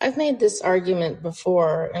I've made this argument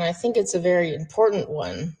before, and I think it's a very important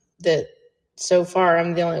one that so far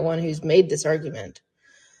I'm the only one who's made this argument.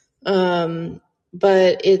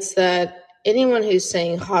 But it's that anyone who's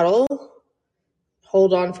saying hodl,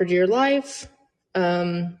 hold on for dear life,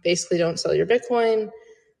 basically don't sell your Bitcoin,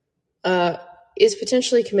 is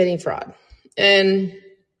potentially committing fraud. And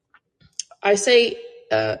I say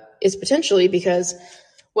it's potentially because,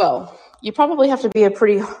 well, you probably have to be a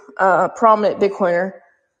pretty prominent Bitcoiner,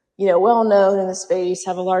 well known in the space,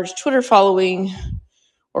 have a large Twitter following,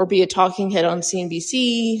 or be a talking head on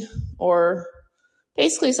CNBC, or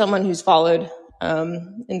basically someone who's followed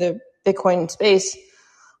in the Bitcoin space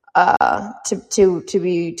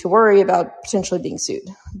to worry about potentially being sued.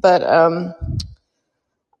 But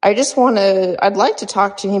I'd like to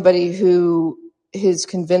talk to anybody who is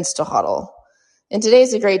convinced to hodl. And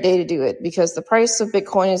today's a great day to do it because the price of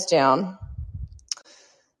Bitcoin is down,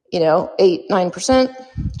 8-9%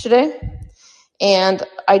 today. And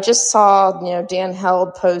I just saw, Dan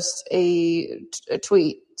Held post a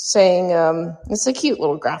tweet saying, it's a cute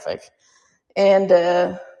little graphic. And,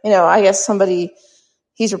 I guess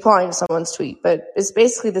he's replying to someone's tweet, but it's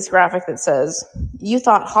basically this graphic that says, you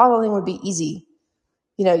thought hodling would be easy.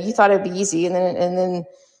 You thought it'd be easy. And then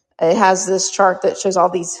it has this chart that shows all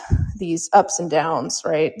these ups and downs,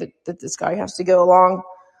 right? That this guy has to go along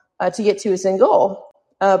to get to his end goal.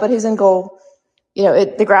 But his end goal,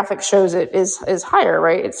 the graphic shows it is higher,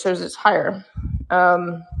 right? It shows it's higher.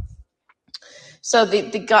 So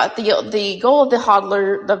the goal of the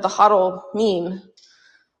hodl meme,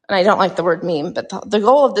 and I don't like the word meme, but the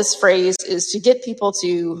goal of this phrase is to get people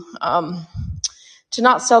to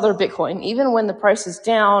not sell their Bitcoin, even when the price is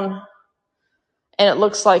down, and it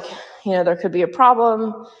looks like there could be a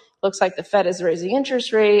problem. It looks like the Fed is raising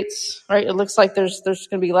interest rates, right? It looks like there's going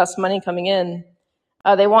to be less money coming in.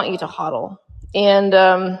 They want you to hodl. And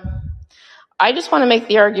I just want to make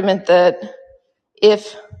the argument that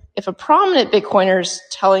if a prominent Bitcoiner is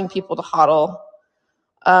telling people to hodl,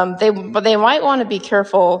 they might want to be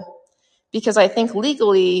careful because I think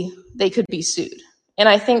legally they could be sued. And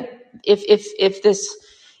I think if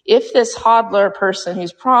this hodler person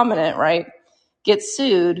who's prominent, right, gets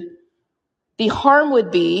sued, the harm would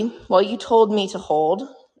be, well, you told me to hold,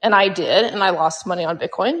 and I did, and I lost money on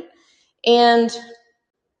Bitcoin. And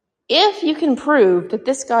if you can prove that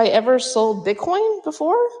this guy ever sold Bitcoin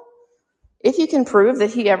before, if you can prove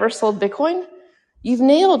that he ever sold Bitcoin, you've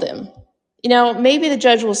nailed him. Maybe the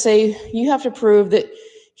judge will say you have to prove that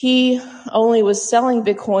he only was selling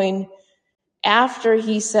Bitcoin after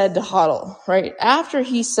he said to hodl, right? After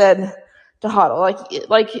he said to hodl.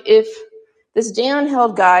 Like if this Dan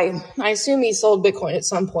Held guy, I assume he sold Bitcoin at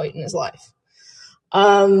some point in his life.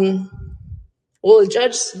 Will the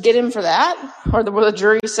judge get him for that? Or will the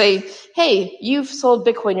jury say, hey, you've sold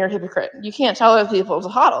Bitcoin, you're a hypocrite. You can't tell other people to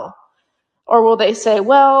hodl. Or will they say,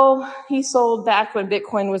 well, he sold back when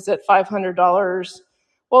Bitcoin was at $500.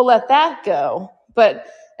 We'll let that go. But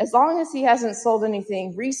as long as he hasn't sold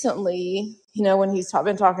anything recently, when he's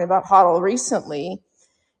been talking about hodl recently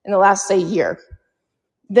in the last, say, year,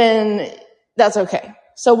 then that's okay.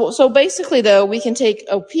 So basically, though, we can take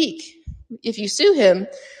a peek. If you sue him,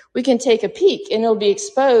 we can take a peek, and it'll be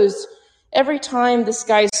exposed every time this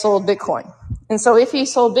guy sold Bitcoin. And so if he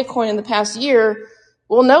sold Bitcoin in the past year,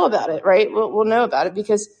 we'll know about it, right? We'll know about it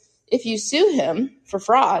because if you sue him for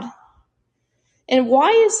fraud, and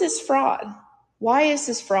why is this fraud? Why is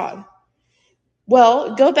this fraud?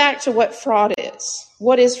 Well, go back to what fraud is.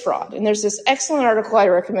 What is fraud? And there's this excellent article I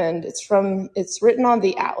recommend. It's written on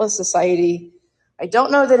the Atlas Society. I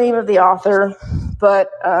don't know the name of the author, but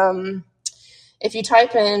if you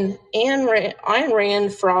type in Ayn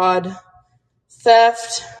Rand fraud,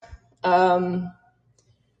 theft,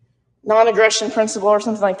 non-aggression principle or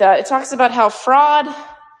something like that, it talks about how fraud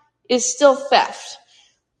is still theft.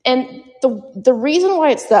 And the reason why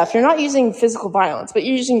it's theft, you're not using physical violence, but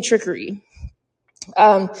you're using trickery.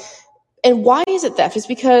 And why is it theft? It's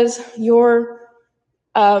because you're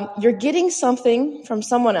getting something from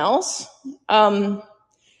someone else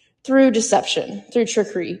through deception, through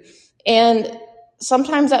trickery. And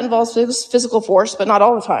sometimes that involves physical force, but not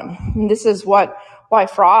all the time. And this is why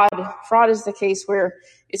fraud is the case where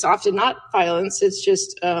it's often not violence. It's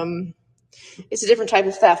just, it's a different type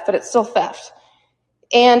of theft, but it's still theft.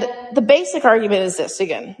 And the basic argument is this,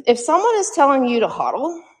 again, if someone is telling you to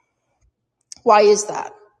hodl, why is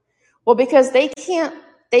that? Well, because they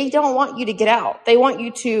don't want you to get out. They want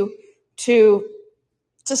you to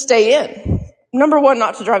stay in. Number one,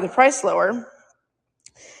 not to drive the price lower.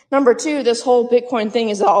 Number two, this whole Bitcoin thing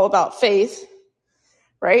is all about faith,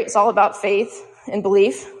 right? It's all about faith and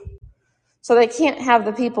belief. So they can't have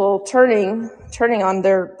the people turning on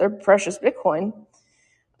their precious Bitcoin.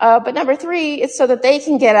 But number three, it's so that they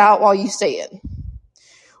can get out while you stay in.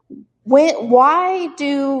 I've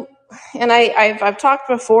talked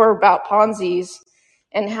before about Ponzi's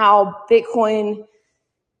and how Bitcoin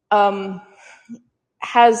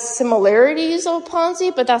has similarities of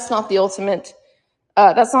Ponzi, but that's not the ultimate.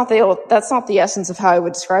 That's not the essence of how I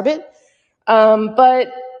would describe it.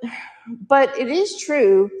 But it is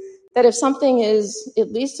true that if something is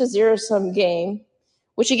at least a zero-sum game,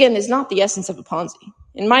 which again is not the essence of a Ponzi,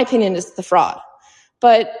 in my opinion, it's the fraud.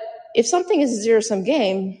 But if something is a zero-sum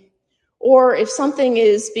game, or if something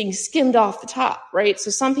is being skimmed off the top, right?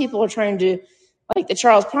 So some people are trying to, like the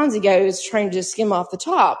Charles Ponzi guy was trying to skim off the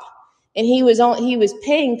top, and he was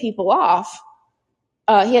paying people off.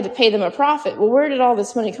 He had to pay them a profit. Well, where did all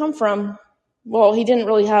this money come from? Well, he didn't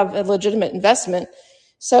really have a legitimate investment.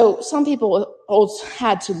 So some people also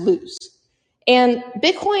had to lose. And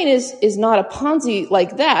Bitcoin is not a Ponzi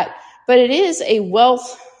like that, but it is a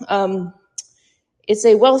wealth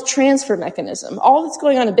transfer mechanism. All that's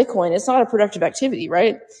going on in Bitcoin, it's not a productive activity,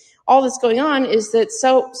 right? All that's going on is that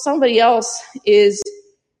somebody else is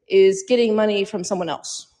getting money from someone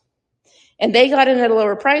else. And they got in at a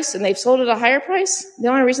lower price and they've sold at a higher price. The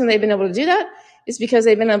only reason they've been able to do that is because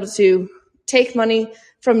they've been able to take money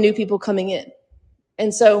from new people coming in.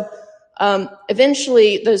 And so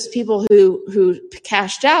eventually those people who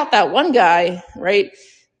cashed out, that one guy, right,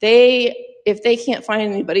 if they can't find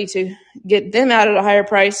anybody to get them out at a higher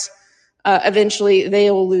price, eventually they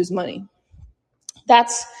will lose money.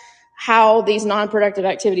 That's how these non-productive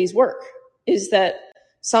activities work, is that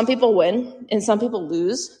some people win and some people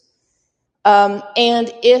lose.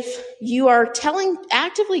 And if you are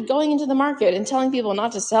actively going into the market and telling people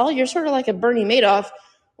not to sell, you're sort of like a Bernie Madoff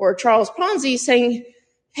or a Charles Ponzi saying,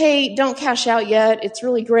 hey, don't cash out yet. It's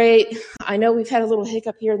really great. I know we've had a little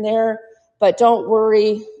hiccup here and there, but don't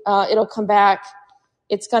worry. It'll come back.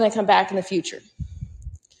 It's going to come back in the future.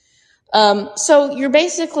 So you're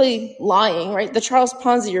basically lying, right? The Charles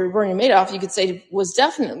Ponzi or Bernie Madoff, you could say, was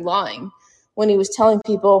definitely lying when he was telling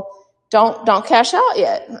people, don't cash out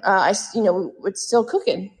yet. It's still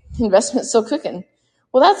cooking. Investment's still cooking.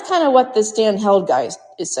 Well, that's kind of what this Dan Held guy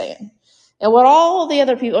is saying. And what all the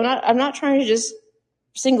other people, I'm not trying to just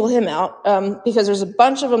single him out, because there's a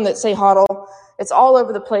bunch of them that say Hodl. It's all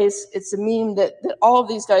over the place. It's a meme that all of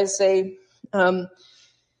these guys say. And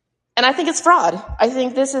I think it's fraud. I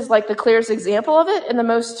think this is like the clearest example of it and the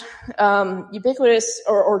most ubiquitous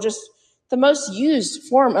or just the most used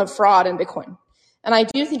form of fraud in Bitcoin. And I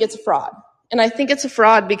do think it's a fraud. And I think it's a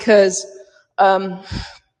fraud because, number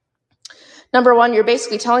one, you're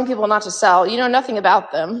basically telling people not to sell. You know nothing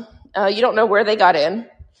about them. You don't know where they got in.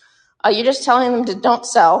 You're just telling them to don't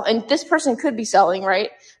sell. And this person could be selling, right?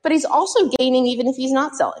 But he's also gaining even if he's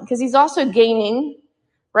not selling, because he's also gaining,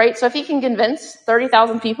 right? So if he can convince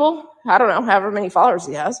 30,000 people, I don't know, however many followers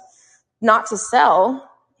he has, not to sell,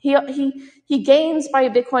 he gains by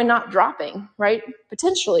Bitcoin not dropping, right?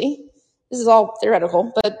 Potentially. This is all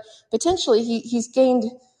theoretical, but potentially he's gained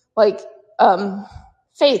faith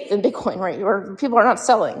in Bitcoin, right? Or people are not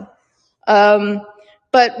selling.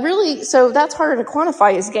 But really, so that's harder to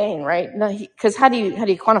quantify his gain, right? Because how do you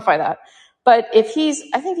quantify that? But I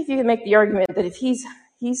think if you can make the argument that if he's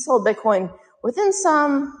sold Bitcoin within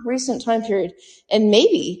some recent time period, and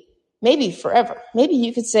maybe forever, maybe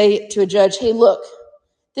you could say to a judge, hey, look,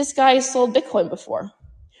 this guy has sold Bitcoin before.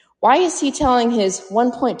 Why is he telling his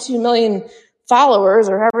 1.2 million followers,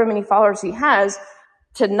 or however many followers he has,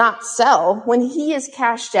 to not sell when he is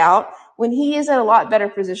cashed out, when he is at a lot better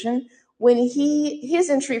position, when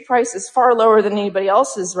his entry price is far lower than anybody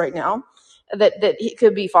else's right now, that he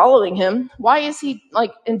could be following him? Why is he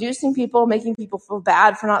inducing people, making people feel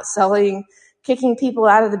bad for not selling, kicking people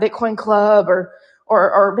out of the Bitcoin club,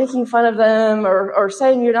 or making fun of them, or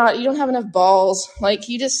saying you don't have enough balls?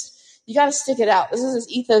 You got to stick it out. This is his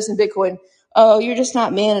ethos in Bitcoin. Oh, you're just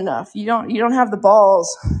not man enough. You don't have the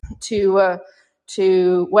balls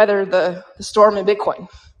to weather the storm in Bitcoin.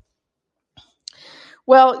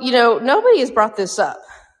 Well, nobody has brought this up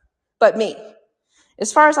but me.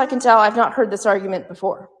 As far as I can tell, I've not heard this argument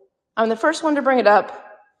before. I'm the first one to bring it up.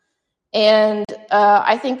 And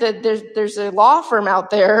I think that there's a law firm out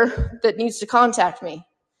there that needs to contact me,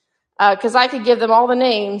 because I could give them all the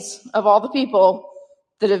names of all the people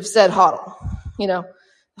that have said Hodl,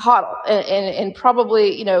 Hodl. And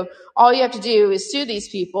probably, all you have to do is sue these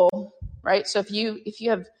people, right? So if you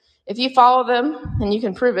follow them and you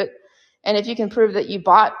can prove it, and if you can prove that you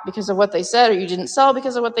bought because of what they said, or you didn't sell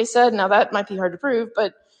because of what they said, now that might be hard to prove,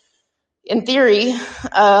 but in theory,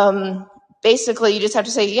 basically you just have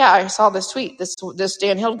to say, yeah, I saw this tweet this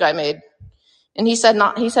Dan Hild guy made. And he said to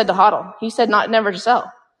Hodl, he said never to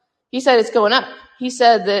sell. He said it's going up. He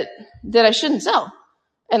said that I shouldn't sell.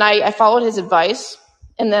 And I followed his advice,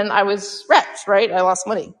 and then I was wrecked, right? I lost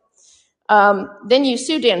money. Then you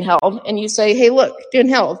sue Dan Hild, and you say, hey, look, Dan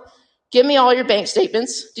Hild, give me all your bank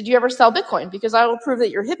statements. Did you ever sell Bitcoin? Because I will prove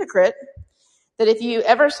that you're a hypocrite, that if you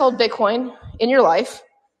ever sold Bitcoin in your life,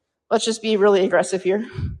 let's just be really aggressive here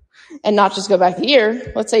and not just go back a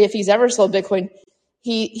year. Let's say if he's ever sold Bitcoin,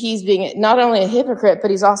 he's being not only a hypocrite, but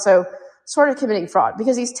he's also sort of committing fraud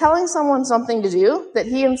because he's telling someone something to do that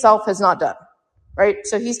he himself has not done, right?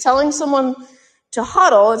 So he's telling someone to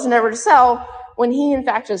hodl and to never to sell when he in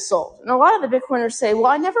fact has sold. And a lot of the Bitcoiners say, well,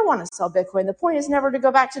 I never want to sell Bitcoin. The point is never to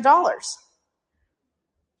go back to dollars.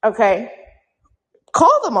 Okay.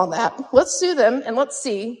 Call them on that. Let's sue them and let's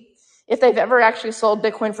see if they've ever actually sold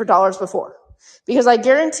Bitcoin for dollars before. Because I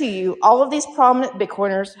guarantee you, all of these prominent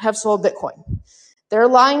Bitcoiners have sold Bitcoin. They're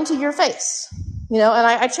lying to your face. You know, and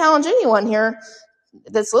I challenge anyone here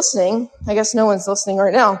that's listening. I guess no one's listening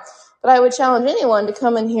right now, but I would challenge anyone to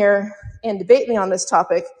come in here and debate me on this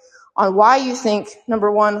topic on why you think,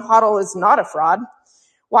 number one, hodl is not a fraud,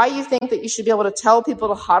 why you think that you should be able to tell people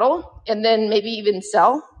to hodl and then maybe even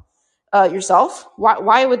sell yourself.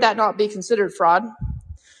 Why would that not be considered fraud?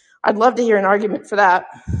 I'd love to hear an argument for that.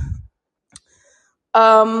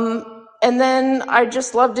 And then I'd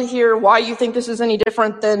just love to hear why you think this is any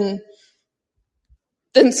different than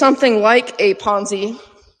something like a Ponzi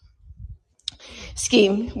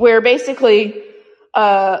scheme, where basically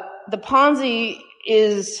the Ponzi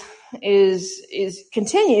is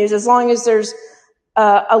continues as long as there's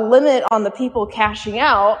a limit on the people cashing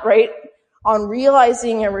out, right? On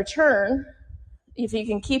realizing a return. If you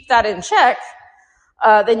can keep that in check,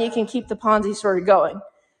 then you can keep the Ponzi sort of going.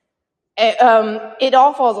 It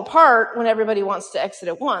all falls apart when everybody wants to exit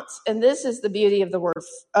at once, and this is the beauty of the word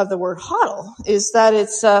hodl, is that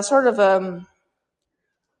it's sort of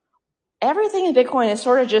everything in Bitcoin is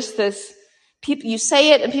sort of just this. People, you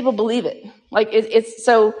say it and people believe it. Like it's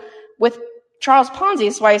so with Charles Ponzi.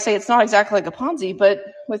 That's why I say it's not exactly like a Ponzi, but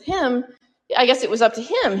with him, I guess it was up to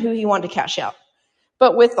him who he wanted to cash out.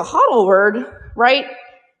 But with the hodl word, right?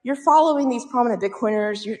 You're following these prominent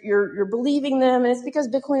Bitcoiners, you're believing them, and it's because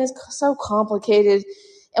Bitcoin is so complicated,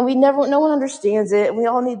 and no one understands it, and we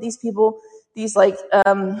all need these people, these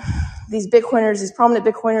Bitcoiners, these prominent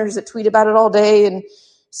Bitcoiners that tweet about it all day, and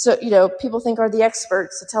so, people think are the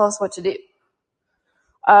experts to tell us what to do.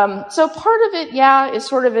 So part of it, is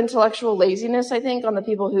sort of intellectual laziness, I think, on the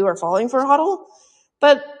people who are falling for hodl.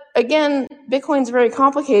 But again, Bitcoin's very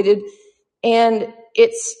complicated, and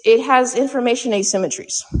it has information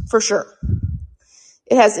asymmetries, for sure.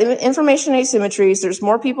 It has information asymmetries. There's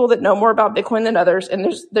more people that know more about Bitcoin than others.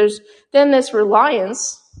 And there's then this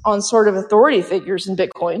reliance on sort of authority figures in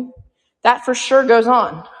Bitcoin. That for sure goes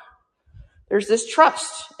on. There's this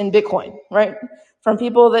trust in Bitcoin, right? From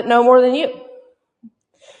people that know more than you.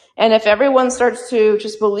 And if everyone starts to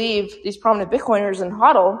just believe these prominent Bitcoiners and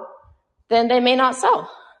hodl, then they may not sell.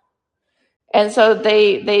 And so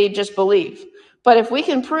they just believe. But if we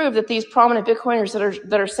can prove that these prominent Bitcoiners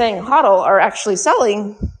that are saying hodl are actually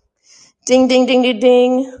selling, ding, ding, ding, ding,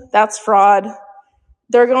 ding, that's fraud.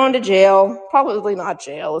 They're going to jail. Probably not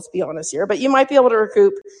jail, let's be honest here. But you might be able to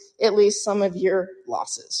recoup at least some of your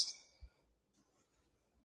losses.